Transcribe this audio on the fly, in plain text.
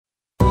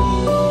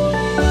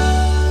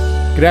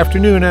Good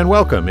afternoon and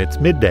welcome. It's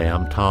midday.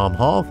 I'm Tom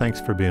Hall.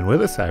 Thanks for being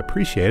with us. I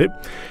appreciate it.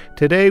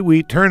 Today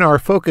we turn our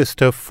focus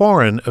to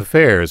foreign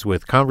affairs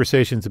with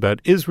conversations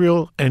about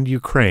Israel and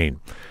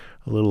Ukraine.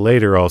 A little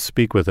later, I'll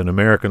speak with an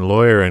American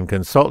lawyer and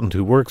consultant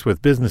who works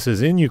with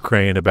businesses in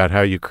Ukraine about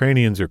how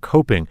Ukrainians are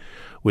coping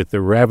with the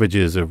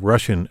ravages of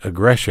Russian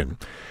aggression.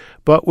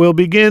 But we'll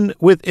begin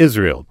with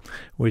Israel,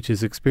 which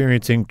is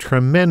experiencing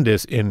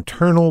tremendous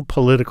internal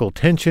political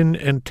tension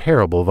and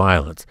terrible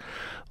violence.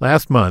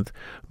 Last month,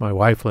 my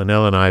wife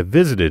Lynelle and I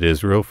visited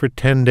Israel for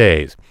 10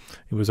 days.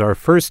 It was our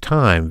first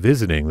time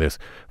visiting this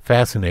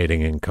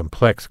fascinating and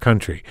complex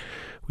country.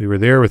 We were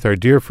there with our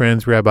dear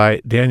friends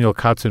Rabbi Daniel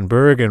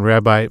Katzenberg and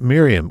Rabbi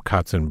Miriam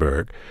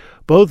Katzenberg,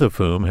 both of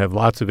whom have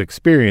lots of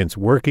experience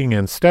working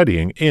and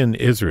studying in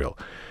Israel.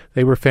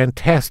 They were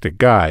fantastic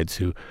guides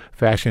who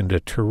fashioned a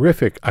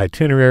terrific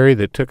itinerary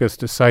that took us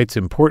to sites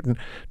important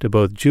to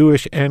both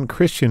Jewish and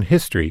Christian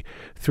history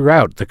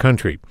throughout the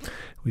country.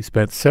 We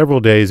spent several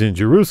days in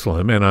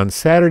Jerusalem, and on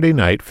Saturday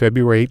night,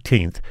 February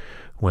 18th,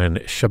 when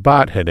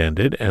Shabbat had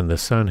ended and the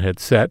sun had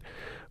set,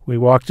 we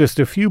walked just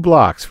a few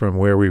blocks from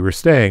where we were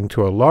staying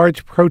to a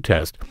large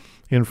protest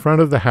in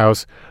front of the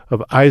house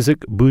of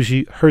Isaac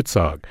Bougie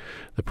Herzog,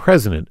 the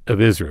president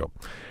of Israel.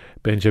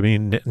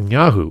 Benjamin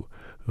Netanyahu,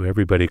 who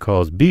everybody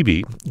calls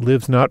Bibi,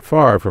 lives not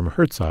far from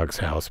Herzog's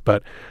house,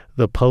 but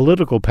the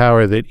political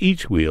power that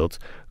each wields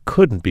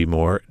couldn't be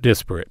more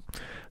disparate.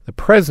 The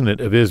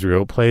president of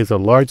Israel plays a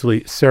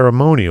largely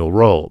ceremonial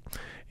role.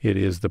 It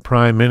is the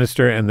prime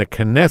minister and the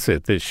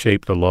Knesset that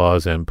shape the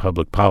laws and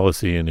public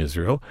policy in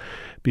Israel.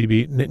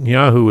 Bibi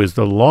Netanyahu is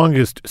the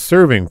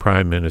longest-serving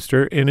prime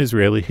minister in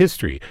Israeli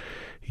history.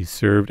 He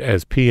served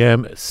as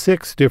PM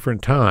 6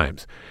 different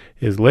times.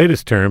 His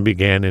latest term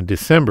began in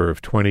December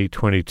of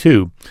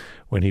 2022,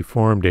 when he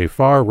formed a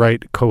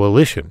far-right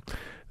coalition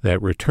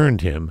that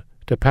returned him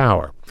to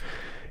power.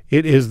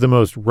 It is the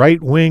most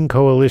right-wing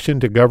coalition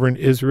to govern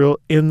Israel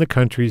in the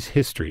country's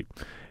history,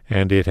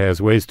 and it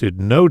has wasted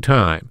no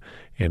time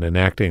in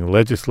enacting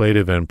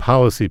legislative and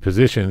policy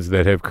positions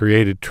that have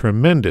created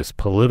tremendous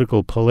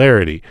political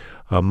polarity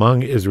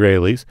among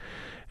Israelis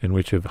and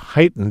which have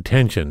heightened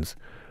tensions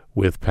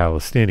with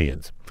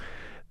Palestinians.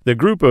 The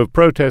group of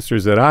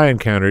protesters that I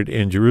encountered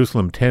in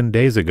Jerusalem 10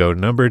 days ago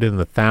numbered in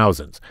the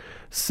thousands.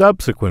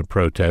 Subsequent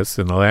protests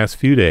in the last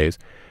few days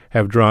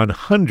have drawn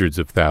hundreds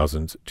of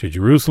thousands to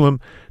Jerusalem,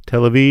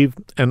 Tel Aviv,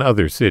 and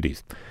other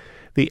cities.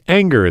 The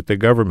anger at the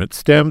government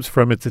stems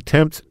from its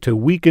attempts to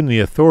weaken the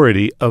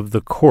authority of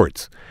the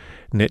courts.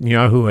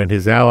 Netanyahu and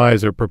his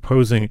allies are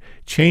proposing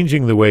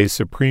changing the way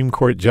Supreme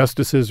Court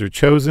justices are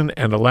chosen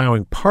and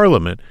allowing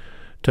Parliament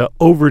to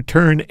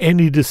overturn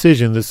any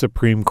decision the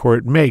Supreme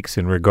Court makes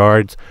in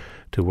regards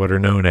to what are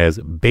known as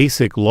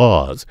basic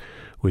laws,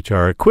 which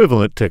are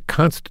equivalent to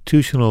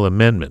constitutional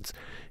amendments,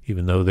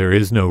 even though there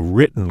is no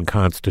written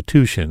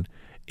constitution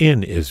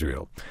in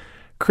Israel.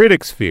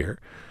 Critics fear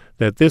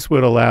that this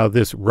would allow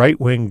this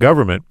right-wing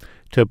government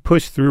to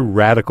push through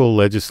radical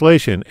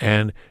legislation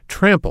and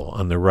trample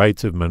on the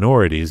rights of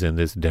minorities in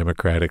this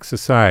democratic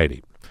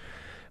society.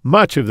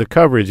 Much of the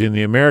coverage in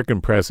the American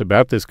press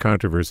about this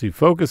controversy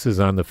focuses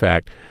on the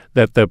fact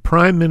that the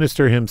prime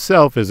minister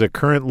himself is a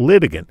current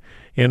litigant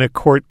in a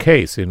court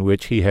case in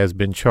which he has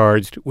been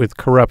charged with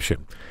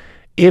corruption.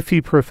 If he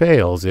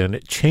prevails in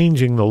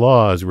changing the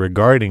laws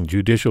regarding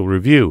judicial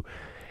review,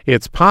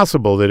 it's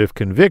possible that if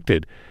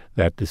convicted,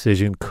 that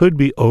decision could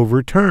be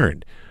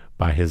overturned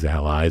by his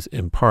allies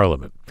in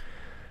Parliament.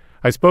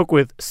 I spoke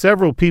with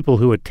several people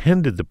who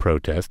attended the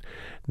protest.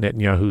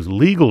 Netanyahu's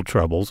legal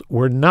troubles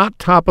were not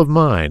top of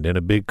mind and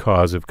a big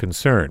cause of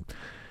concern.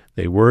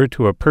 They were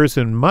to a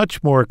person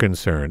much more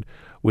concerned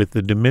with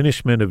the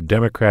diminishment of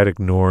democratic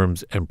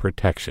norms and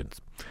protections.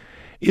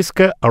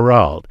 Iska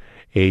Arald,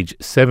 age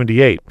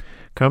 78,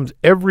 comes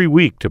every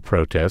week to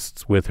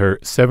protests with her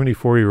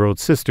 74-year-old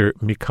sister,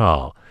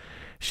 Mikal.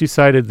 She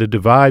cited the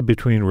divide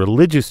between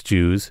religious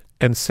Jews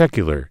and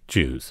secular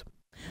Jews.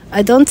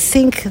 I don't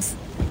think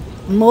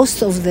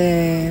most of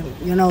the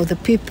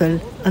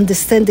people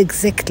understand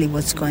exactly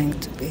what's going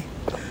to be.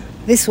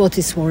 This is what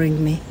is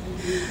worrying me.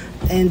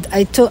 And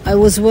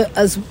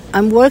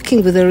I'm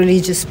working with the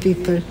religious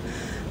people,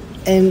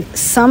 and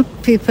some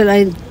people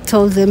I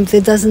told them they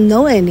doesn't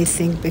know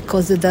anything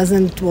because they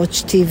doesn't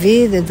watch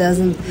TV, they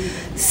doesn't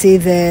see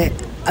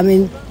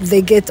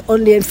they get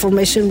only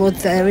information what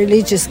the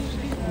religious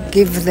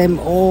give them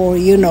or,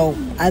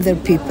 other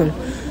people.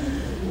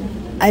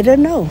 I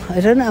don't know.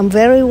 I'm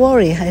very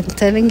worried. I'm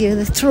telling you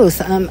the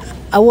truth.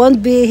 I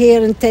won't be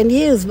here in 10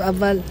 years,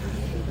 but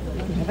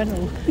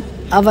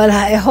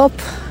I hope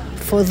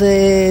for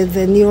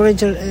the new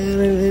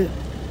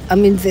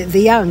the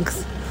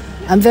youngs.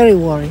 I'm very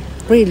worried,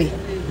 really.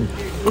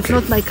 It's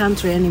not my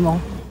country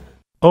anymore.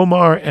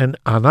 Omar and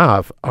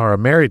Anaf are a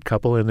married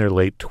couple in their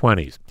late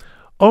 20s.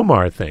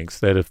 Omar thinks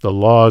that if the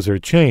laws are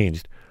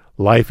changed,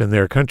 life in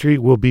their country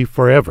will be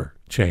forever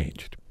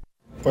changed.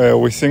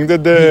 Well, we think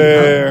that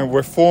the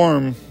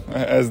reform,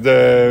 as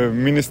the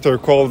minister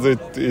calls it,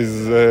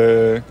 is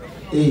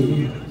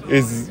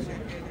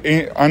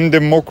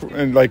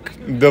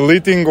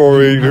deleting or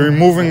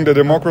removing the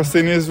democracy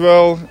in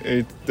Israel.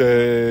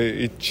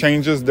 It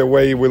changes the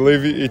way we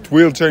live. It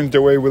will change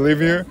the way we live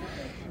here.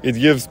 It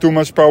gives too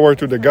much power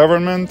to the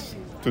government,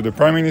 to the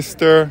prime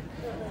minister,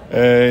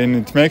 and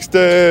it makes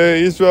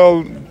it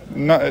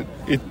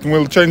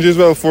will change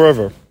Israel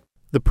forever.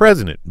 The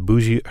president,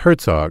 Bougie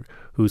Herzog,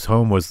 whose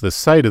home was the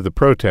site of the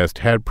protest,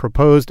 had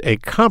proposed a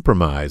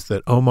compromise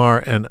that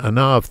Omar and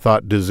Anav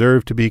thought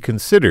deserved to be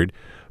considered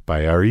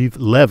by Yariv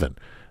Levin,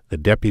 the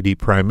deputy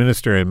prime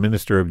minister and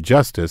minister of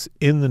justice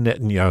in the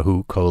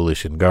Netanyahu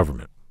coalition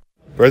government.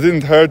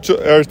 President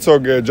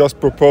Herzog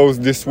just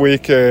proposed this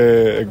week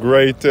a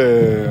great,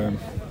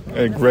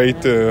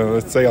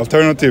 let's say,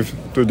 alternative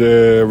to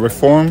the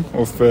reform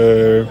of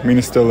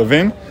Minister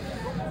Levin.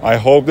 I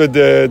hope that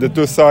the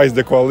two sides,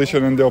 the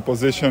coalition and the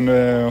opposition,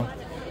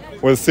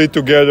 will sit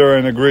together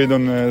and agree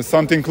on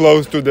something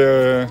close to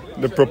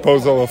the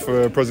proposal of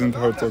President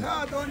Herzog.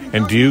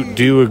 And do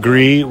you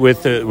agree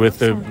with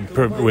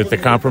the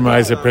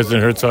compromise that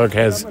President Herzog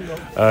has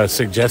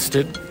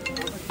suggested?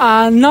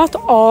 Not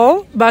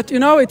all, but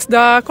it's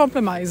the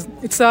compromise.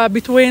 It's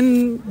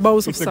between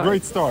both sides. It's a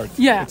great start.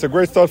 Yeah, it's a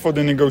great start for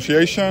the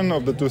negotiation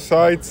of the two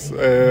sides.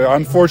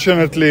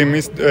 Unfortunately,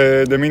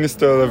 the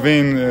Minister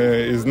Levin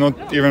is not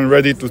even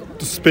ready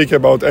to speak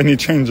about any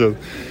changes.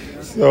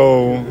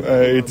 So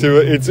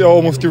it's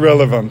almost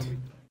irrelevant.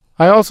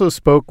 I also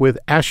spoke with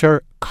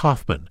Asher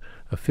Kaufman,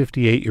 a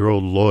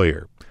 58-year-old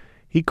lawyer.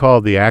 He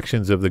called the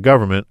actions of the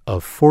government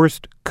a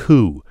forced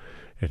coup,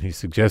 and he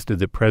suggested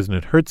that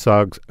President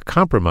Herzog's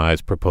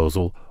compromise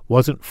proposal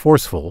wasn't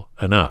forceful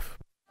enough.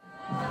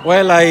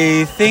 Well,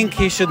 I think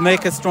he should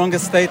make a stronger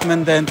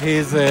statement than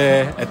his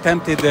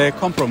attempted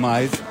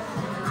compromise.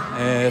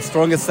 A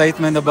stronger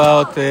statement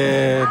about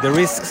the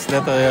risks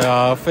that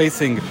are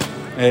facing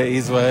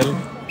Israel.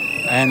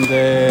 And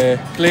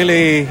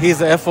clearly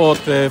his effort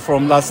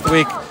from last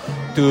week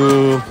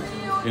to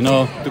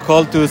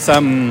call to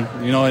some,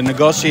 a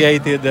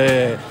negotiated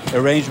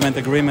arrangement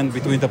agreement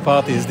between the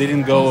parties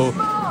didn't go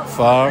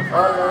far.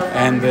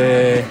 And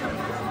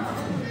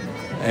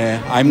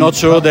I'm not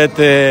sure that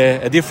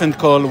a different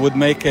call would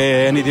make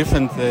any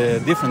difference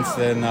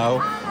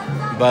now.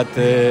 But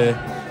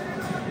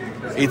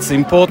it's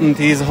important.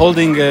 He's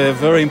holding a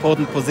very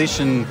important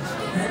position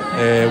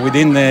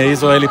within the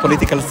Israeli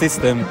political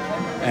system.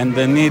 And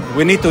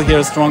we need to hear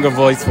a stronger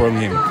voice from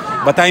him.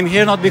 But I'm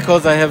here not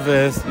because I have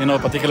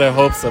particular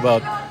hopes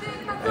about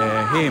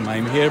him.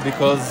 I'm here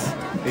because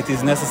it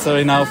is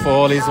necessary now for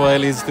all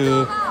Israelis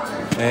to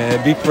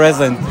be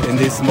present in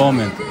this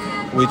moment,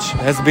 which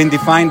has been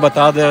defined by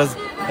others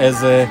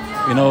as a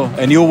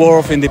new war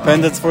of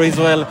independence for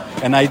Israel.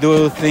 And I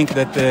do think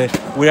that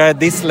we are at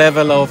this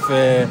level of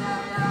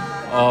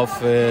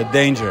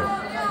danger.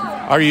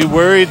 Are you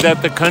worried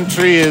that the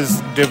country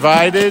is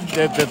divided,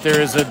 that there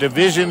is a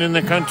division in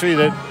the country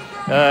that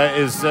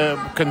is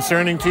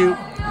concerning to you?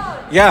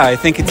 Yeah, I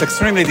think it's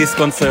extremely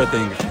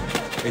disconcerting.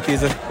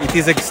 It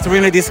is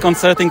extremely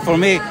disconcerting for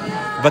me,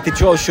 but it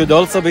should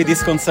also be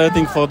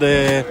disconcerting for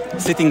the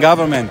sitting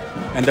government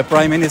and the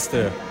prime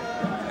minister.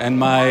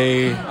 And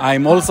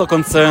I'm also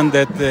concerned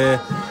that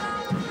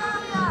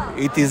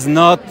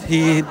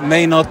he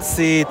may not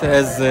see it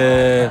as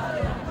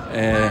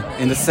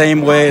in the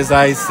same way as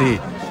I see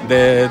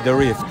the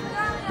rift.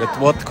 That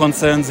what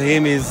concerns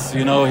him is,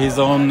 his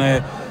own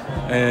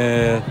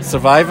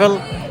survival,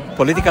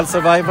 political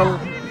survival,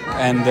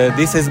 and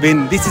this is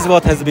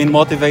what has been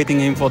motivating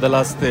him for the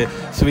last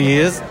 3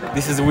 years.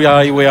 This is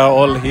why we are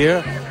all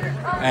here,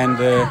 and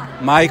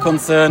my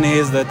concern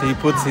is that he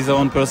puts his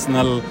own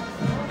personal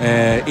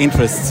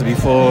interests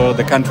before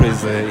the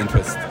country's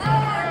interest.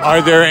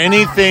 Are there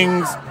any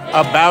things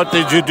about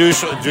the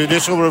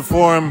judicial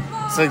reform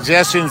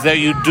suggestions that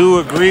you do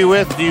agree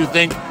with? Do you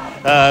think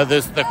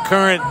the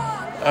current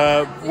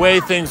way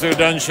things are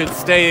done should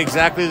stay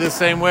exactly the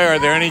same way? Are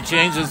there any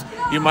changes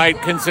you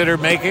might consider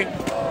making?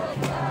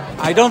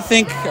 I don't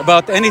think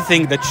about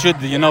anything that should,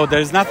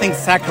 there's nothing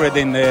sacred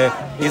in the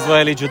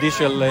Israeli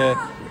judicial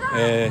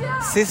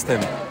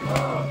system.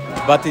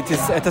 But it is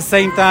at the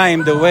same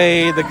time the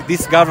way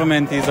this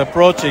government is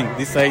approaching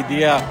this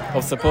idea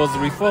of supposed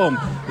reform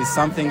is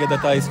something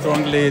that I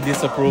strongly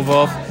disapprove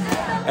of.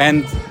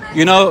 And,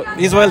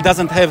 Israel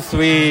doesn't have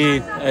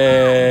 3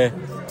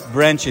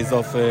 branches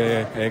of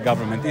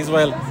government.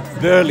 Israel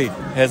barely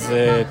has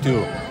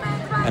 2.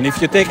 And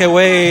if you take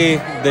away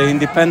the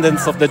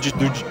independence of the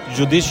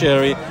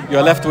judiciary,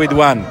 you're left with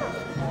 1.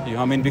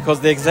 Because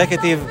the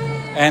executive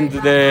and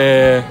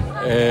the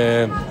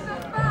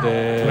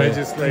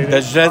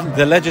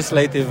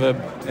legislative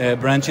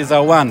branches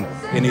are 1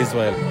 in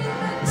Israel.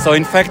 So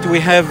in fact we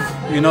have,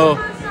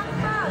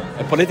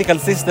 a political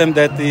system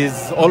that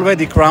is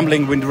already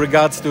crumbling with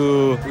regards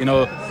to,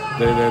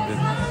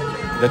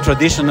 the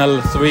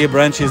traditional 3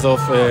 branches of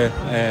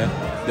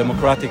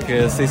democratic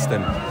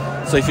system.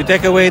 So if you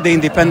take away the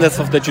independence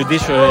of the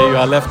judiciary, you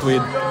are left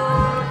with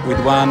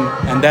 1,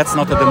 and that's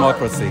not a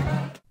democracy.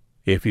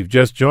 If you've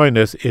just joined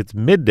us, it's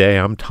midday.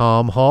 I'm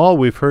Tom Hall.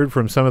 We've heard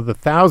from some of the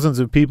thousands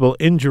of people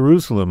in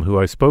Jerusalem who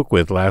I spoke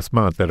with last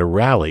month at a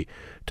rally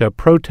to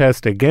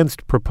protest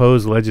against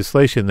proposed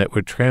legislation that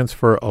would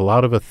transfer a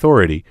lot of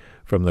authority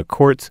from the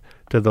courts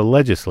to the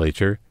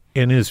legislature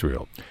in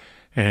Israel.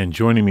 And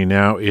joining me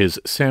now is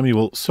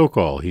Samuel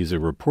Sokol. He's a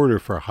reporter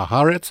for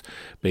Haaretz,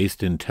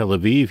 based in Tel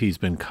Aviv. He's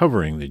been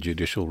covering the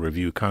judicial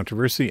review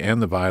controversy and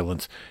the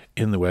violence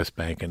in the West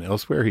Bank and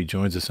elsewhere. He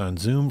joins us on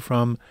Zoom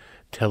from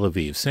Tel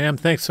Aviv. Sam,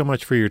 thanks so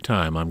much for your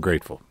time. I'm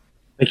grateful.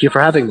 Thank you for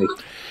having me.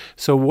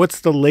 So what's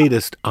the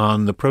latest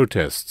on the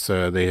protests?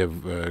 They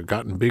have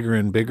gotten bigger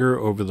and bigger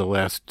over the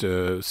last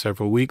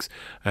several weeks,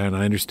 and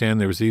I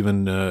understand there was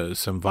even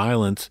some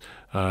violence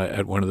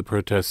at one of the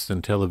protests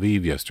in Tel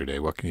Aviv yesterday.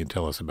 What can you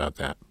tell us about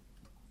that?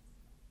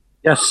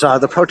 Yes,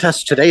 the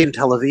protests today in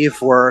Tel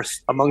Aviv were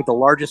among the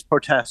largest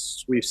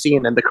protests we've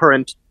seen, and the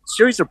current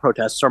series of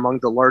protests are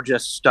among the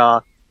largest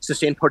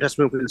sustained protest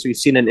movements we've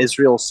seen in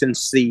Israel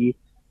since the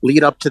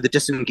lead up to the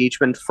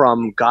disengagement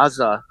from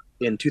Gaza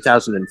in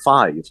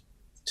 2005.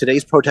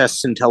 Today's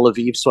protests in Tel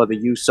Aviv saw the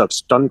use of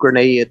stun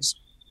grenades,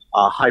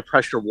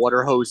 high-pressure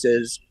water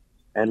hoses,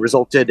 and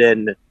resulted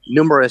in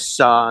numerous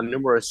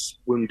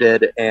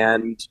wounded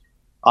and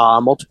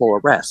multiple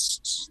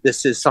arrests.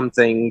 This is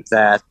something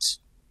that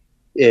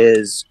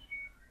is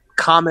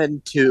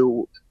common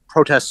to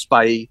protests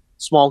by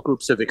small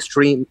groups of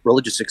extreme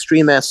religious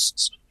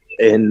extremists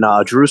in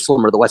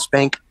Jerusalem or the West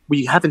Bank.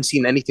 We haven't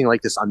seen anything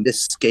like this on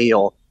this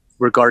scale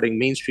regarding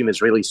mainstream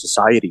Israeli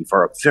society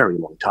for a very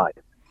long time.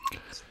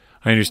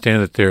 I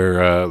understand that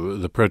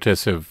the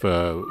protests have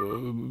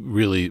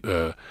really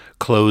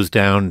closed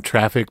down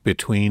traffic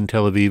between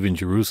Tel Aviv and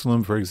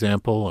Jerusalem, for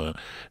example.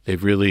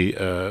 They've really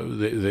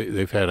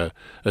they've had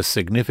a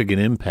significant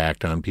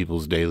impact on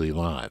people's daily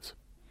lives.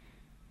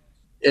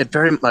 It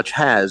very much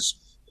has.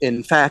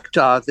 In fact,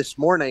 this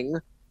morning,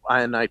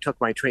 when I took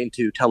my train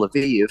to Tel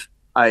Aviv,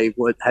 I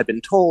had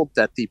been told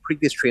that the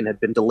previous train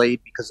had been delayed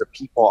because of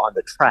people on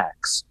the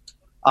tracks.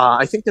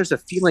 I think there's a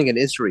feeling in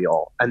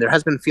Israel, and there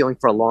has been a feeling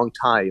for a long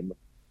time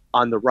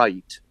on the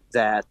right,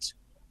 that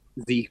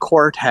the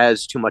court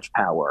has too much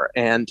power.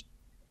 And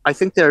I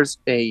think there's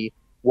a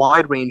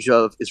wide range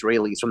of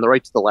Israelis, from the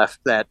right to the left,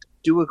 that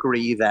do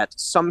agree that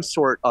some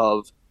sort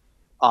of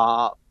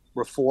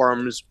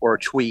reforms or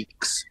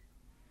tweaks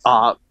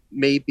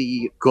may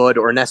be good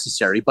or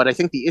necessary. But I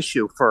think the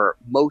issue for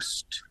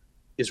most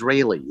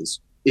Israelis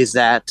is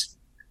that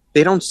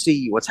they don't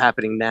see what's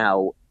happening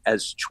now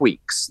as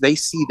tweaks. They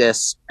see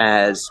this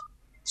as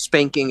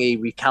spanking a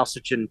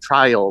recalcitrant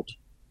child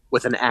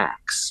with an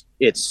axe.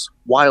 It's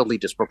wildly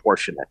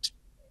disproportionate.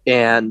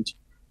 And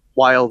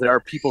while there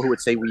are people who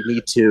would say we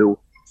need to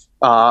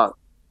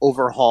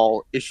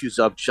overhaul issues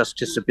of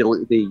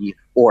justiciability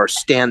or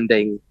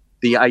standing,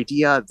 the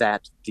idea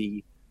that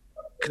the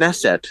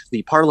Knesset,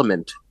 the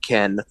parliament,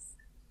 can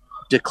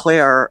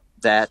declare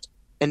that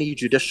any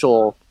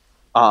judicial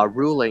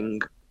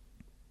ruling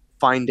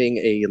finding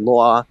a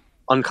law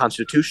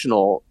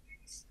unconstitutional,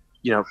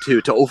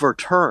 to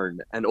overturn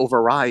and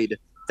override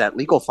that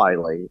legal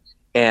filing,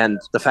 and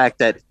the fact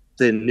that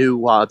the new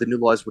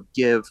laws would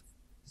give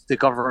the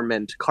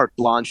government carte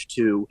blanche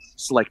to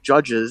select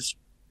judges,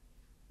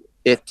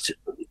 it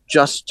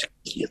just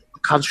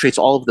concentrates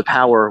all of the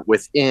power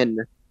within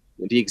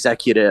the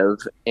executive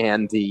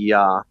and the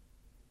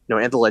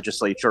and the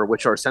legislature,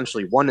 which are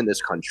essentially one in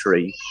this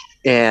country,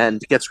 and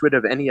gets rid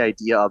of any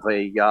idea of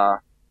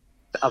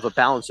a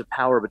balance of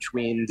power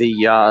between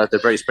the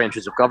various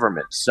branches of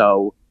government.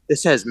 So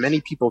this has many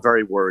people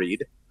very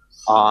worried.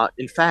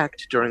 In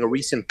fact, during a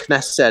recent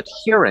Knesset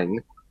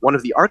hearing, one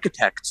of the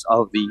architects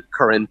of the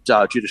current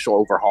judicial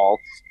overhaul,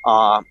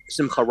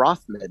 Simcha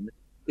Rothman,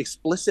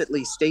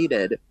 explicitly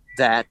stated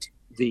that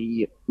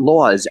the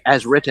laws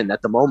as written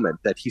at the moment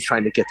that he's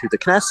trying to get through the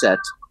Knesset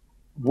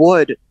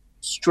would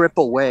strip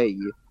away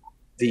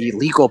the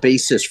legal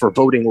basis for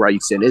voting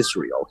rights in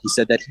Israel. He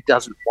said that he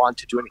doesn't want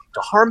to do anything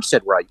to harm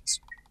said rights,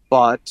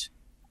 but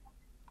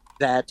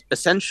that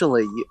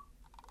essentially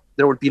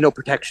there would be no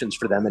protections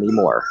for them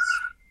anymore.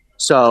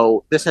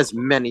 So this has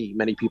many,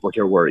 many people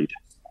here worried.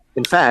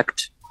 In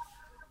fact,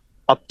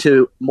 up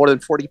to more than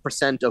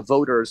 40% of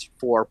voters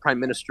for Prime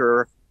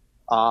Minister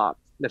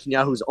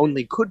Netanyahu's own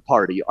Likud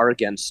party are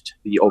against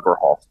the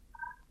overhaul.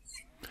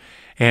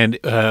 And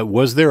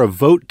was there a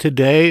vote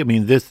today? I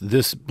mean,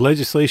 this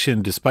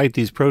legislation, despite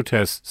these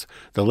protests,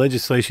 the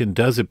legislation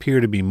does appear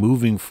to be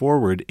moving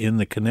forward in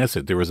the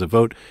Knesset. There was a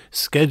vote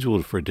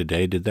scheduled for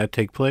today. Did that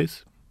take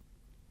place?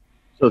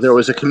 So there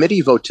was a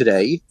committee vote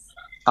today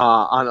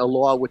on a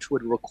law which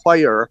would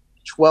require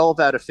 12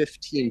 out of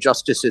 15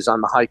 justices on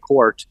the High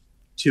Court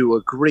to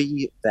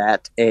agree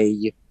that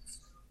a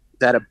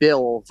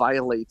bill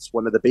violates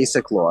one of the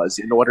basic laws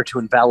in order to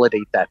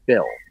invalidate that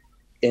bill.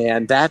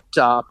 And that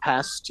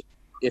passed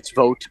its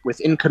vote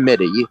within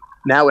committee.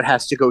 Now it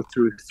has to go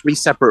through 3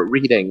 separate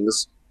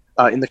readings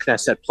in the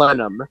Knesset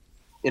plenum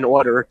in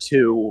order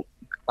to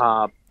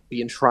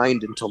be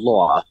enshrined into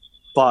law.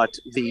 But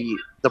the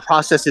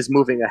process is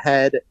moving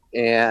ahead,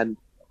 and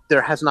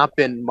there has not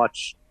been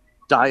much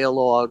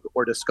dialogue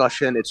or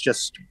discussion. It's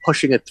just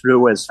pushing it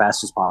through as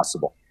fast as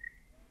possible.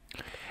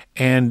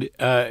 And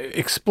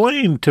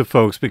explain to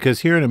folks,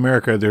 because here in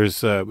America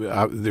there's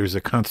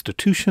a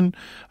Constitution.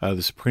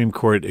 The Supreme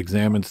Court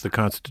examines the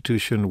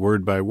Constitution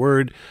word by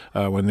word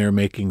when they're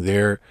making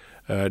their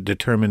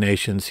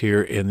determinations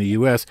here in the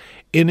U.S.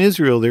 In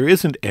Israel, there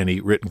isn't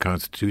any written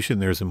constitution.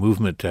 There's a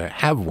movement to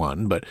have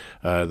one, but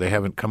they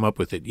haven't come up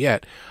with it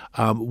yet.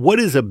 What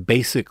is a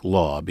basic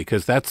law?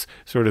 Because that's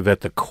sort of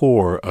at the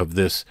core of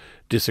this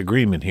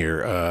disagreement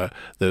here.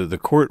 The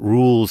court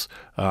rules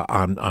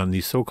on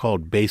these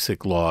so-called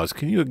basic laws.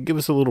 Can you give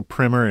us a little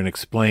primer and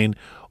explain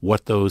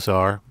what those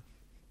are?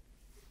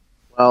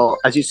 Well,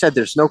 as you said,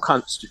 there's no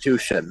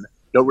constitution,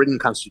 no written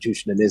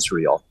constitution in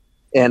Israel.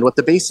 And what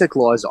the basic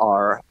laws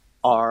are,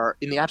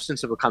 in the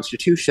absence of a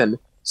constitution,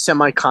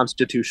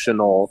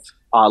 semi-constitutional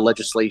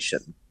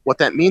legislation. What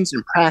that means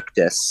in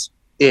practice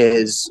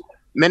is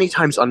many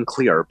times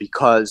unclear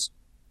because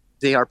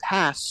they are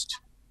passed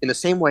in the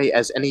same way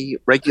as any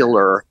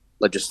regular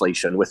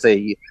legislation with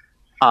a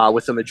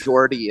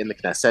majority in the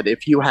Knesset.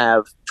 If you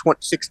have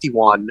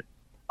 61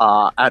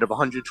 out of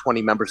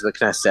 120 members of the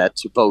Knesset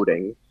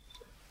voting,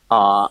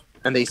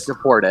 and they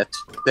support it,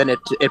 then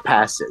it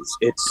passes.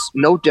 It's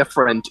no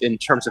different in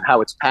terms of how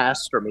it's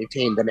passed or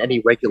maintained than any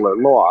regular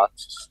law,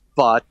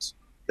 but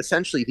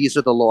essentially these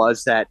are the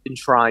laws that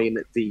enshrine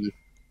the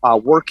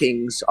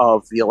workings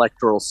of the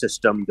electoral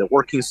system, the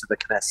workings of the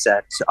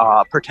Knesset,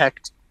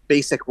 protect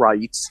basic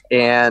rights,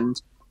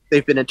 and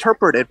they've been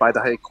interpreted by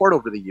the High Court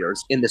over the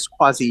years in this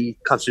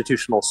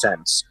quasi-constitutional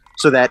sense,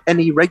 so that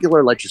any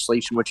regular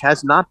legislation which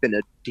has not been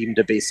deemed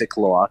a basic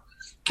law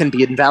can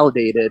be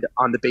invalidated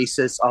on the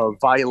basis of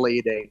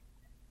violating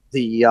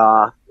the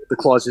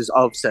clauses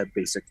of said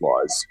basic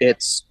laws.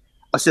 It's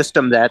a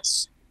system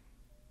that's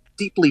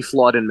deeply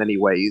flawed in many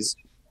ways,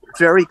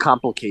 very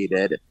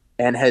complicated,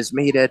 and has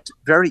made it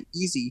very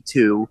easy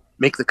to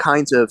make the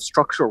kinds of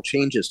structural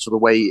changes to the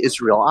way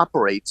Israel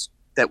operates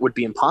that would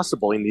be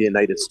impossible in the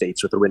United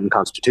States with a written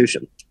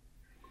constitution.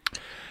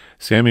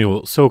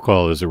 Samuel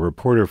Sokol is a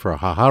reporter for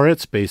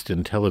Haaretz based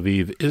in Tel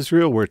Aviv,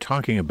 Israel. We're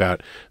talking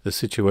about the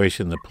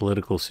situation, the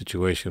political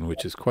situation,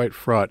 which is quite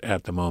fraught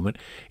at the moment.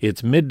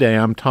 It's midday.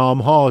 I'm Tom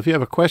Hall. If you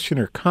have a question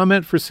or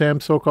comment for Sam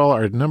Sokol,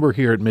 our number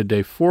here at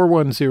midday,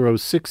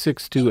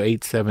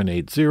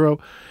 410-662-8780.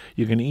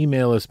 You can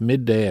email us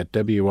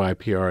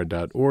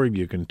midday@wypr.org.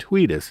 You can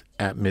tweet us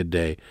at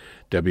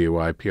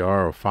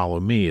midday_WYPR or follow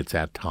me. It's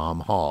at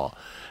Tom Hall,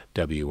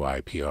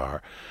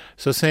 WYPR.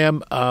 So,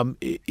 Sam,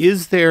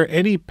 is there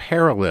any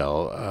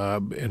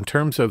parallel in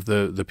terms of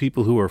the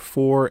people who are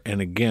for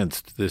and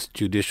against this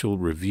judicial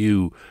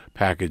review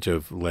package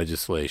of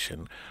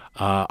legislation?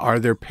 Are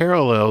there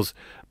parallels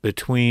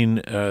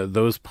between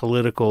those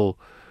political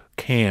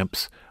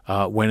camps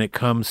when it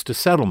comes to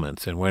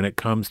settlements and when it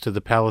comes to the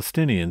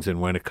Palestinians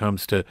and when it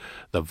comes to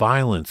the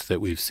violence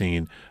that we've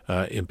seen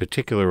in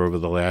particular over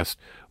the last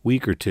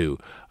week or two?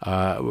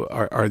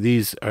 Are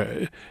these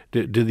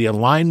do the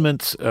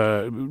alignments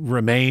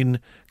remain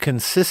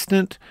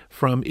consistent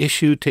from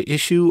issue to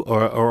issue,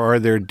 or are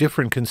there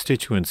different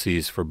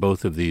constituencies for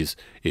both of these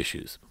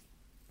issues?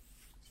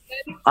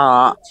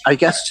 I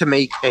guess to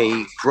make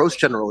a gross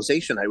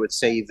generalization, I would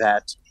say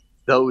that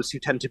those who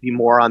tend to be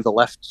more on the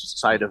left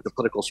side of the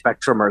political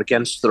spectrum are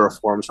against the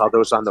reforms, while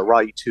those on the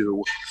right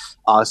who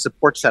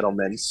support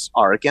settlements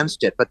are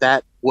against it. But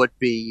that would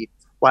be,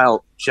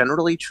 while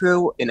generally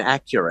true,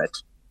 inaccurate.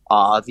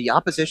 The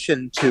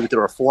opposition to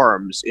the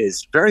reforms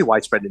is very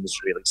widespread in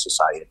Israeli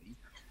society.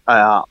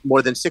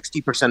 More than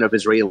 60% of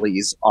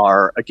Israelis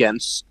are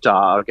against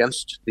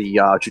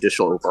the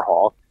judicial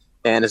overhaul.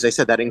 And as I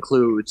said, that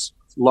includes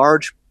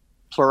large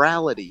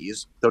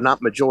pluralities, though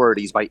not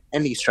majorities by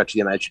any stretch of the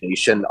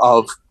imagination,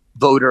 of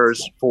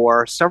voters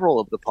for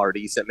several of the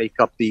parties that make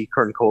up the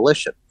current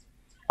coalition.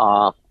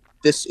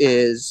 This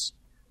is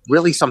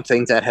really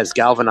something that has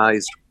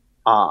galvanized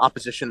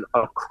opposition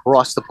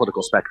across the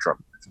political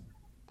spectrum.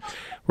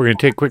 We're going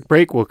to take a quick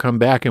break. We'll come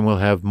back and we'll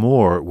have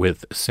more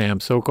with Sam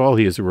Sokol.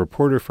 He is a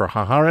reporter for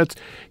Haaretz.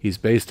 He's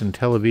based in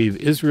Tel Aviv,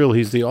 Israel.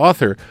 He's the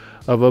author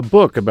of a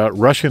book about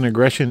Russian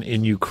aggression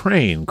in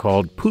Ukraine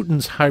called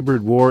Putin's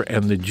Hybrid War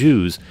and the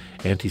Jews,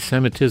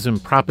 Anti-Semitism,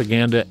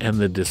 Propaganda, and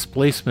the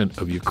Displacement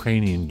of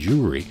Ukrainian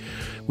Jewry.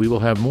 We will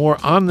have more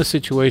on the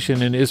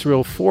situation in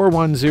Israel,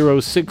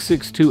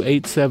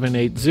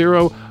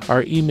 410-662-8780.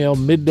 Our email,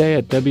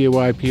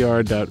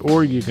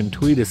 midday@wypr.org. You can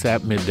tweet us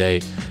at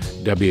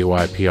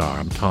midday_WYPR.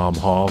 I'm Tom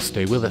Hall.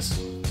 Stay with us.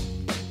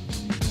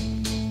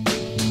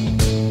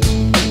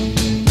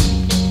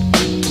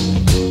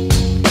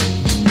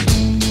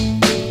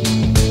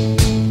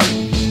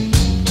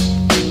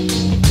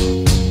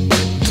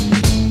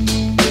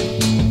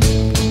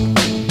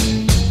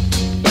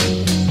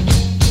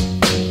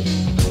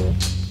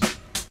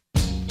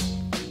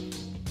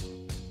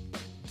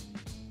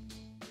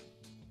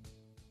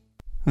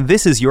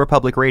 This is Your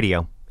Public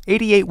Radio,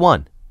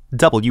 88.1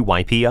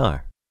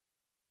 WYPR.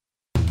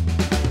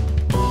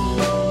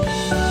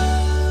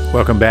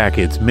 Welcome back.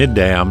 It's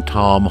Midday. I'm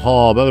Tom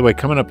Hall. By the way,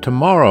 coming up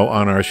tomorrow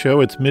on our show,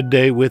 it's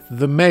Midday with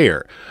the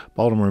mayor.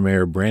 Baltimore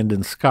Mayor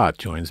Brandon Scott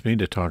joins me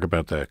to talk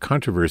about the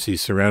controversy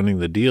surrounding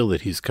the deal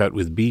that he's cut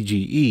with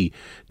BGE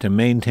to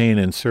maintain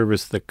and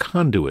service the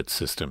conduit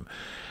system.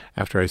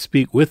 After I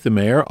speak with the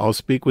mayor, I'll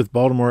speak with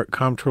Baltimore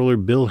Comptroller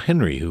Bill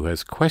Henry, who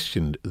has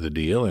questioned the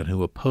deal and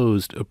who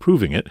opposed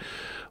approving it.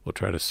 We'll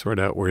try to sort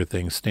out where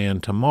things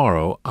stand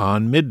tomorrow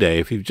on Midday.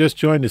 If you've just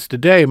joined us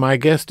today, my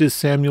guest is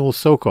Samuel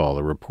Sokol,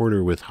 a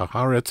reporter with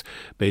Haaretz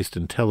based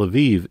in Tel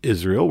Aviv,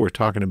 Israel. We're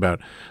talking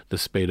about the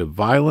spate of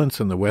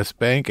violence in the West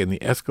Bank and the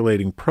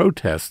escalating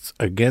protests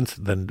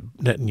against the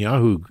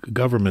Netanyahu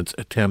government's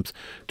attempts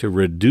to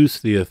reduce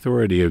the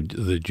authority of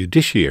the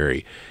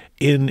judiciary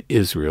in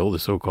Israel, the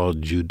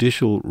so-called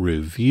judicial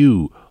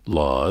review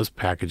laws,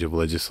 package of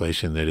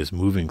legislation that is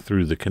moving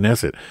through the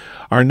Knesset.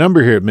 Our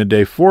number here at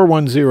Midday,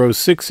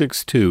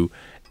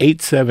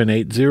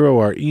 410-662-8780.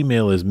 Our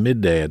email is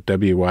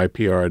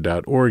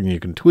midday@wypr.org, and you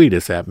can tweet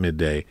us at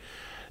midday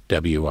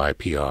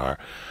WIPR.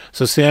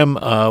 So, Sam,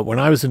 when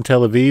I was in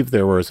Tel Aviv,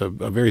 there was a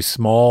very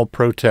small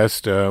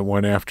protest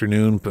one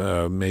afternoon,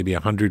 maybe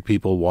 100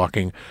 people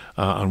walking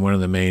on one of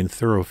the main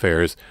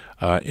thoroughfares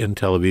in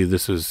Tel Aviv.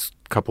 This was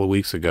couple of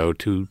weeks ago,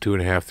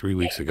 3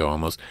 weeks ago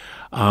almost.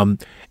 And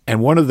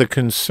one of the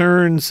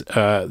concerns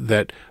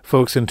that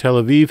folks in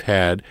Tel Aviv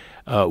had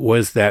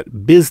was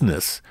that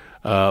business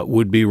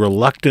would be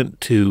reluctant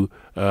to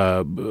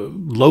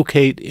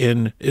locate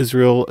in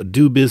Israel,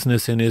 do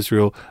business in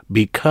Israel,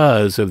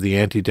 because of the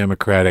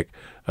anti-democratic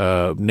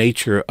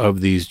nature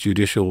of these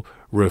judicial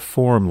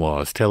reform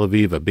laws. Tel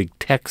Aviv, a big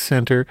tech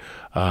center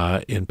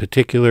in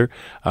particular,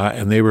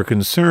 and they were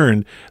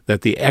concerned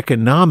that the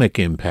economic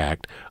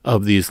impact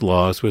of these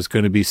laws was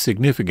going to be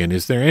significant.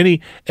 Is there any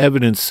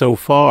evidence so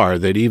far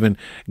that even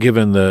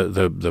given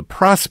the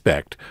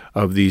prospect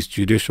of these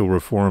judicial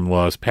reform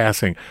laws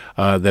passing,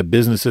 that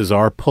businesses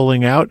are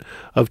pulling out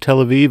of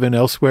Tel Aviv and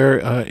elsewhere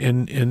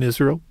in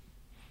Israel?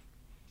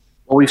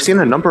 Well, we've seen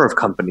a number of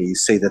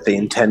companies say that they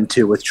intend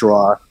to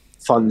withdraw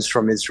funds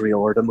from Israel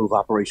or to move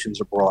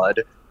operations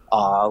abroad.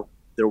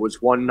 There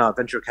was one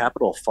venture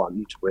capital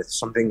fund with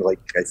something like,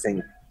 I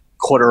think,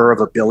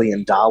 $250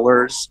 million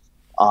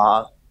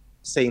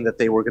saying that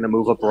they were going to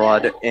move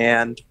abroad.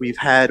 And we've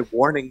had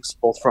warnings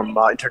both from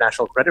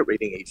international credit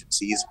rating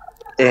agencies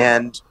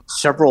and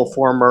several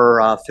former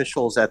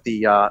officials at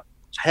the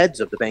heads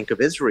of the Bank of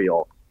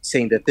Israel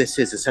saying that this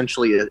is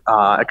essentially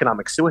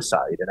economic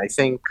suicide. And I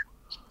think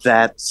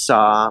that's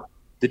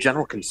the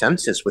general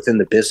consensus within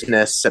the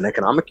business and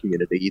economic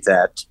community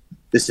that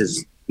this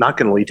is not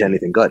going to lead to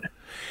anything good.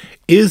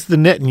 Is the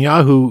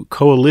Netanyahu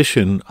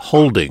coalition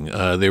holding?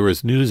 There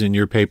was news in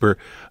your paper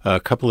a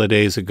couple of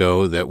days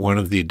ago that one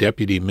of the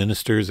deputy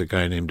ministers, a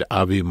guy named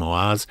Avi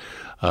Maoz,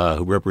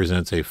 who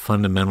represents a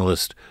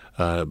fundamentalist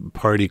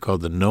party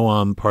called the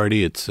Noam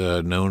Party. It's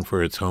known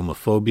for its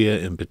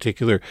homophobia in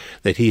particular,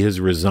 that he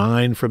has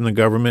resigned from the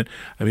government.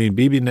 I mean,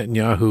 Bibi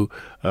Netanyahu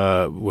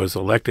was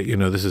elected. You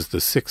know, this is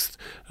the sixth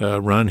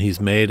run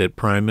he's made at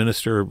prime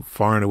minister,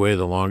 far and away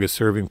the longest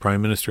serving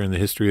prime minister in the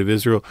history of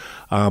Israel.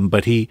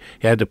 But he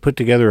had to put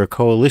together a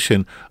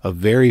coalition of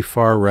very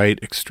far right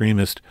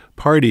extremist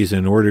parties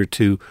in order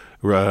to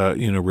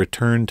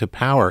return to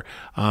power.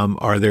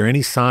 Are there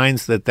any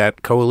signs that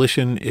that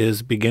coalition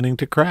is beginning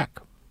to crack?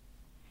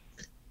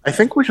 I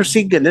think we're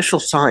seeing initial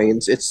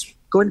signs. It's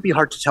going to be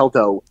hard to tell,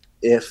 though,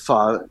 if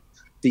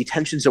the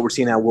tensions that we're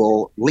seeing now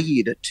will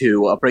lead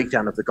to a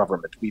breakdown of the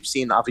government. We've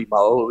seen Avi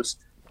Maoz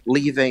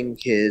leaving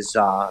his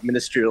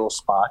ministerial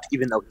spot,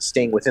 even though he's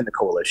staying within the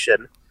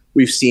coalition.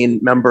 We've seen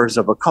members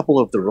of a couple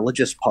of the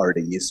religious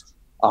parties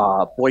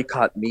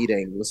boycott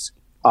meetings,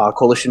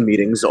 coalition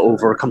meetings,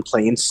 over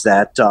complaints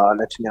that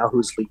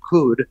Netanyahu's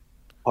Likud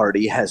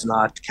party has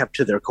not kept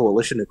to their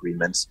coalition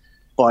agreements.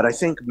 But I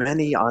think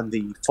many on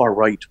the far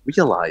right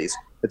realize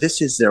that this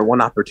is their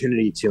one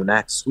opportunity to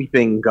enact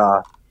sweeping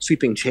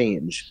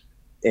change,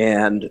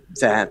 and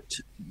that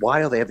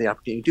while they have the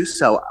opportunity to do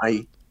so,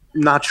 I'm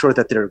not sure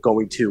that they're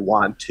going to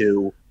want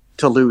to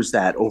lose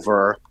that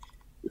over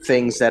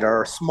things that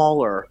are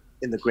smaller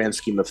in the grand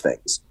scheme of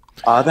things.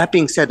 That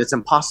being said, it's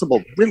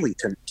impossible really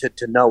to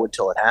know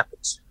until it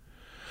happens.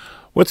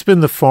 What's been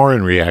the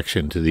foreign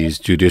reaction to these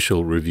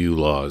judicial review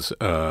laws,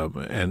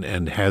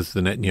 and has the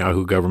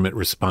Netanyahu government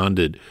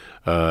responded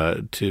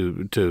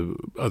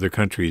to other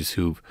countries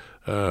who've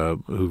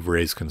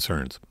raised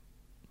concerns?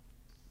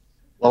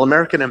 Well,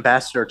 American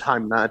Ambassador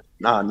Tom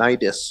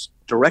Nides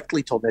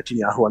directly told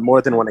Netanyahu on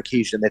more than one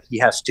occasion that he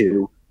has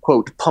to,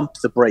 quote, pump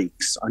the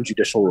brakes on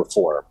judicial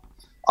reform.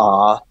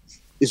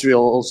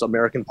 Israel's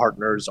American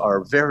partners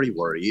are very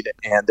worried,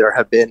 and there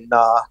have been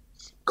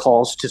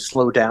calls to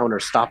slow down or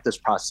stop this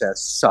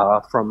process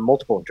from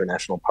multiple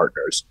international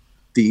partners.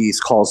 These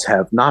calls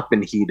have not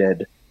been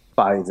heeded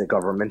by the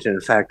government. And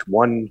in fact,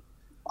 one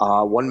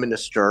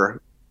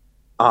minister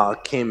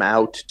came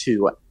out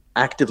to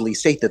actively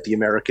state that the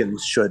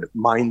Americans should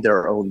mind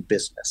their own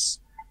business.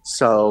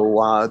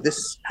 So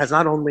this has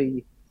not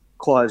only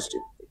caused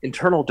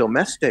internal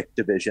domestic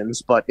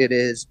divisions, but it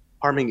is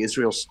harming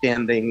Israel's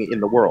standing in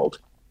the world.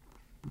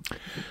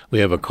 We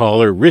have a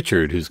caller,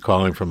 Richard, who's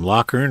calling from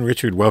Lockern.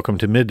 Richard, welcome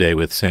to Midday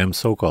with Sam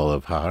Sokol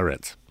of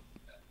Haaretz.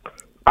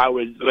 I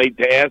would like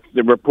to ask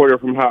the reporter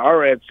from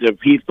Haaretz if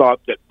he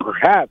thought that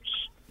perhaps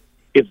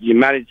if the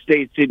United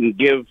States didn't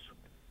give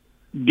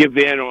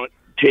in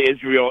to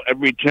Israel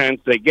every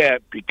chance they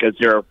get because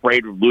they're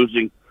afraid of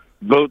losing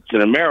votes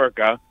in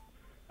America,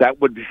 that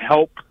would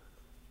help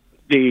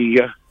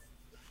the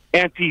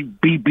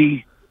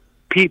anti-Bibi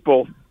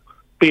people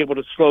be able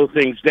to slow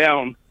things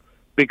down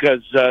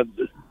because the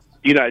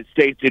United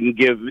States didn't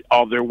give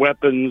all their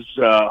weapons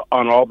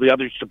on all the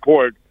other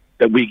support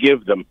that we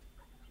give them.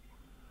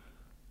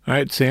 All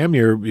right, Sam,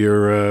 your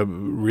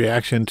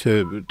reaction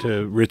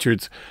to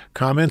Richard's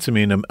comments. I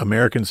mean,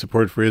 American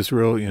support for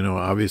Israel,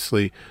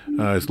 obviously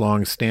is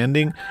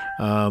long-standing,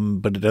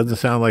 but it doesn't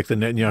sound like the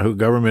Netanyahu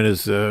government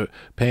is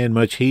paying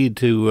much heed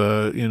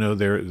to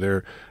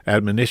their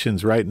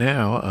admonitions right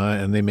now,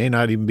 and they may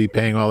not even be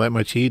paying all that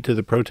much heed to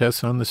the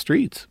protests on the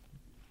streets.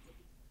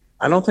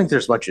 I don't think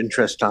there's much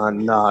interest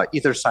on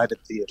either side of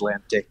the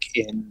Atlantic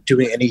in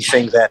doing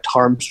anything that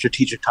harms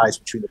strategic ties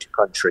between the two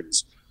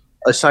countries.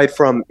 Aside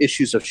from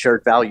issues of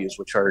shared values,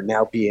 which are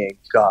now being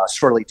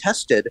sorely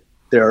tested,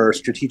 there are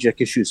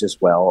strategic issues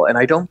as well. And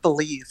I don't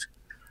believe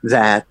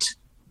that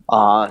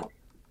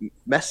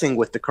messing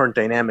with the current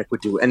dynamic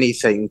would do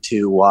anything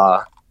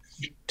to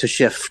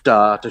shift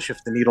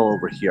the needle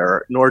over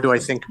here. Nor do I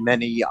think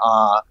many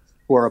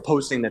who are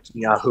opposing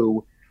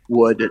Netanyahu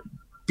would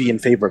be in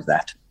favor of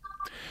that.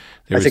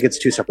 I think it's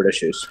two separate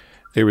issues.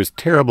 There was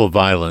terrible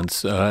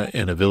violence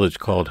in a village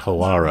called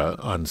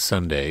Hawara on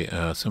Sunday.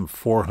 Some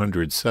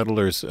 400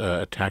 settlers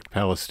attacked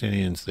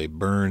Palestinians. They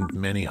burned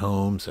many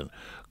homes and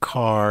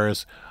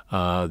cars.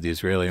 The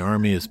Israeli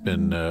army has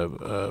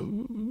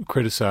been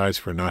criticized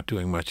for not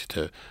doing much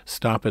to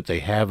stop it. They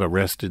have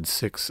arrested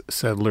 6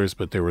 settlers,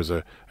 but there was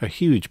a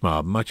huge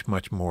mob, much,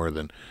 much more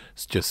than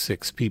just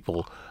 6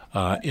 people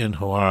in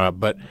Hawara.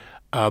 But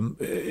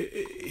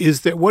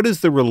what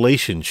is the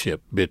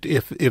relationship,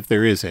 if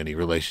there is any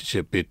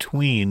relationship,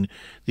 between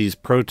these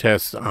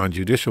protests on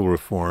judicial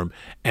reform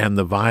and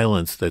the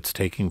violence that's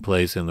taking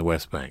place in the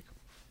West Bank?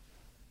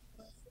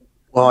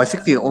 Well, I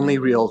think the only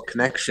real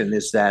connection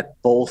is that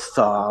both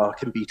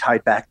can be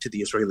tied back to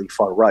the Israeli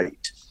far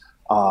right.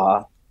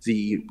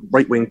 The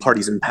right-wing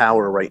parties in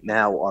power right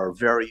now are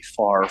very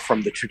far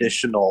from the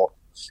traditional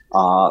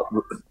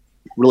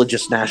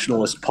religious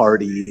nationalist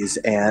parties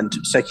and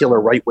secular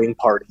right-wing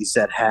parties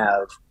that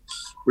have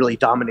really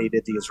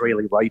dominated the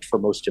Israeli right for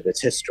most of its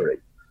history.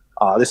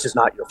 This is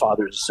not your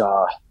father's,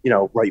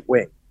 right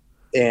wing.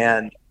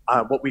 And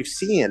what we've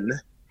seen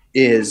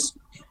is,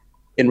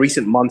 in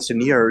recent months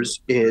and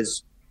years,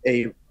 is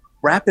a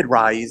rapid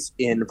rise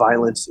in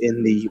violence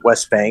in the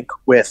West Bank,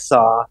 with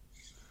a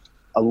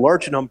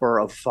large number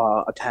of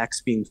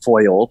attacks being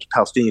foiled,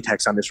 Palestinian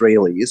attacks on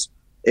Israelis,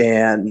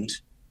 and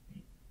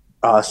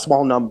a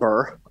small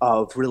number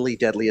of really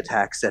deadly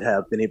attacks that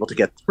have been able to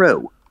get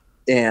through.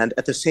 And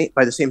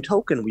by the same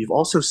token, we've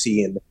also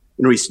seen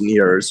in recent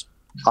years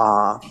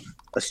a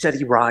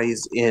steady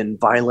rise in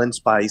violence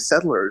by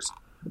settlers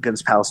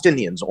against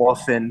Palestinians,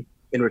 often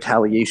in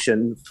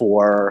retaliation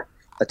for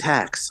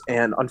attacks.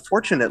 And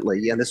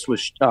unfortunately, and this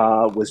was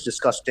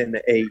discussed in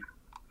a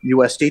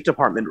U.S. State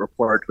Department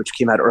report which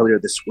came out earlier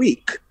this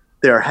week,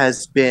 there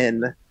has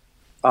been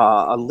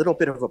a little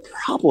bit of a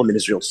problem in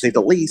Israel, to say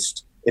the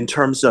least, in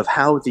terms of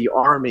how the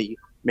army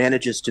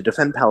manages to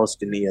defend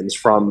Palestinians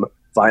from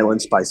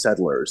violence by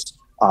settlers.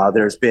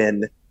 There's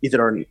been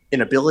either an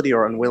inability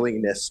or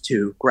unwillingness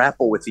to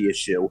grapple with the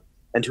issue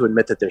and to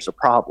admit that there's a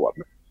problem.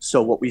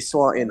 So what we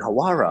saw in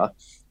Hawara,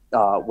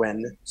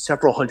 when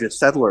several hundred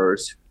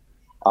settlers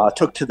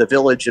took to the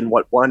village in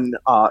what one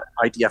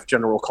IDF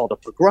general called a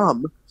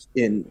pogrom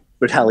in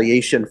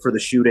retaliation for the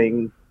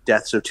shooting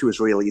deaths of 2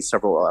 Israelis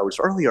several hours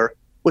earlier,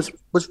 was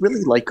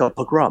really like a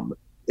pogrom.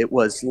 It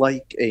was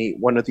like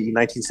one of the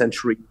 19th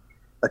century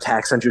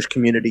attacks on Jewish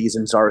communities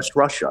in Tsarist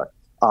Russia.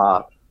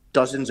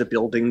 Dozens of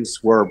buildings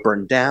were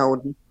burned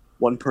down.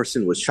 One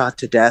person was shot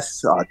to death.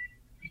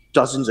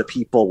 Dozens of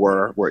people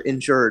were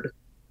injured.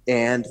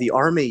 And the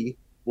army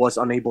was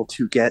unable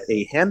to get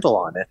a handle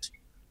on it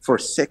for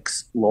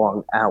 6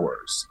 long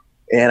hours.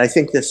 And I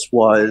think this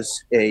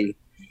was a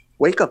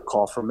wake-up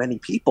call for many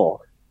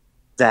people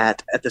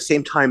that at the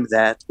same time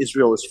that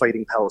Israel is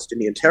fighting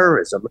Palestinian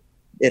terrorism,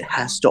 it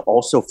has to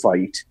also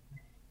fight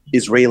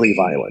Israeli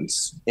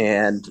violence.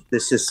 And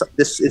this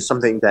is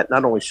something that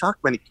not only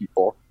shocked many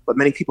people, but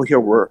many people here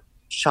were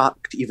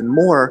shocked even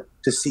more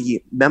to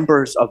see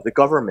members of the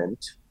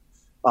government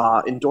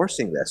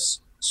endorsing this.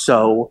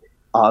 So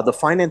the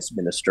finance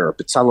minister,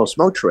 Bezalel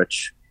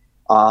Smotrich,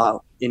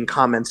 in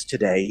comments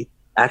today,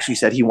 actually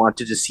said he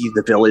wanted to see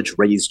the village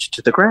razed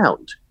to the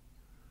ground.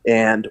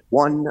 And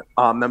one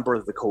member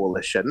of the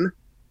coalition,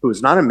 who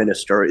is not a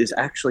minister, is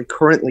actually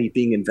currently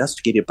being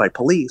investigated by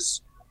police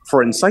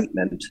for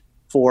incitement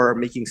for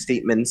making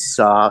statements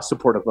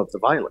supportive of the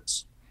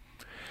violence.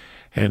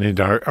 And in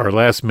our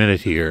last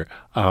minute here,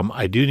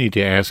 I do need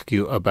to ask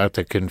you about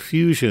the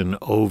confusion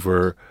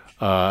over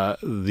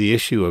the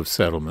issue of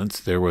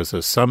settlements. There was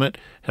a summit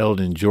held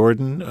in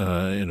Jordan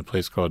in a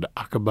place called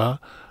Aqaba.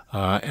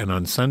 And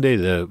on Sunday,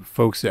 the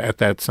folks at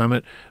that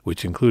summit,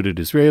 which included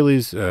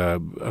Israelis,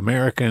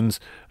 Americans,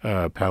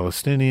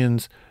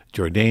 Palestinians,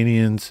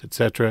 Jordanians,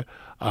 etc.,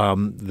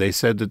 they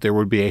said that there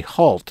would be a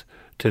halt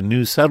to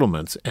new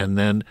settlements. And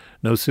then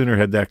no sooner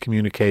had that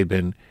communique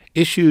been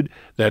issued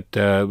that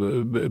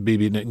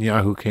Bibi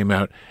Netanyahu came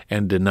out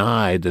and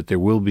denied that there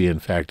will be, in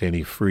fact,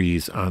 any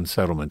freeze on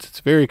settlements.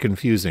 It's very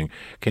confusing.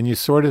 Can you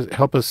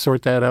help us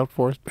sort that out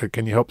for us?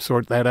 Can you help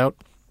sort that out?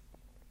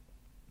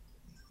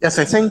 Yes,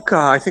 I think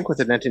what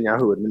the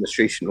Netanyahu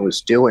administration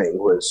was doing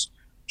was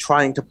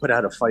trying to put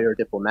out a fire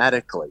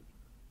diplomatically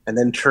and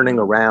then turning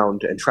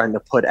around and trying to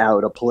put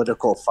out a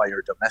political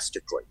fire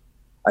domestically.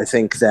 I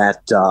think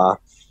that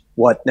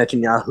what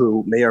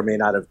Netanyahu may or may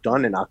not have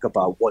done in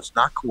Aqaba was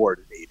not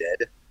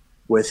coordinated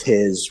with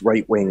his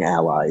right-wing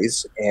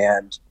allies,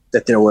 and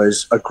that there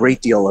was a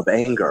great deal of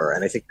anger.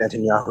 And I think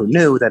Netanyahu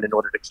knew that in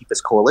order to keep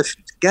his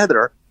coalition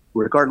together,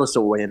 regardless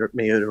of what he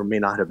may or may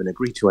not have been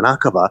agreed to in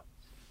Aqaba,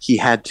 he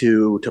had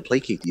to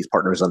placate these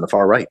partners on the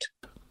far right.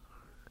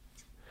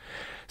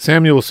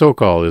 Samuel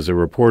Sokol is a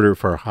reporter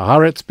for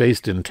Haaretz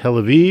based in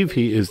Tel Aviv.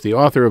 He is the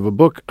author of a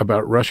book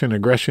about Russian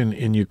aggression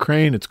in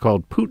Ukraine. It's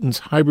called Putin's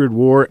Hybrid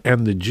War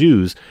and the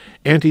Jews,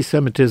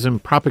 Anti-Semitism,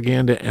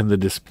 Propaganda, and the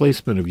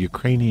Displacement of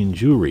Ukrainian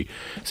Jewry.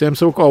 Sam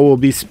Sokol will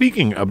be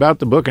speaking about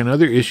the book and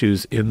other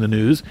issues in the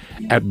news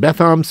at Beth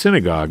Am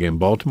Synagogue in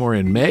Baltimore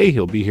in May.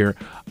 He'll be here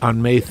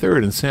on May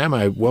 3rd. And Sam,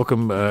 I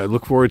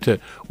look forward to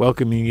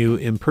welcoming you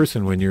in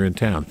person when you're in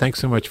town. Thanks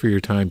so much for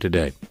your time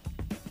today.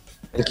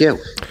 Thank you.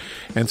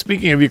 And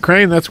speaking of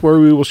Ukraine, that's where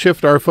we will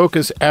shift our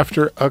focus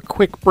after a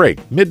quick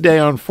break. Midday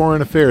on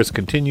Foreign Affairs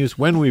continues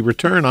when we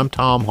return. I'm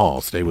Tom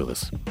Hall. Stay with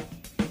us.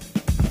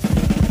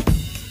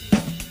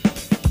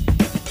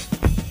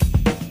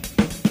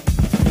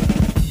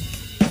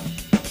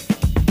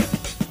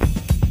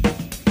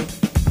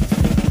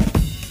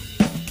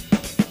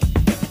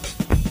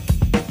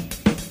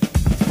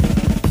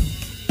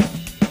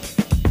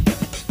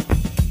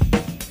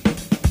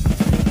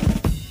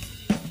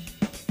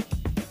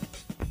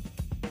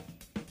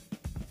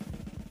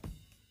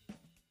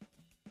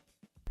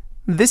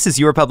 This is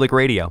Your Public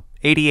Radio,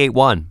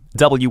 88.1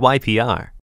 WYPR.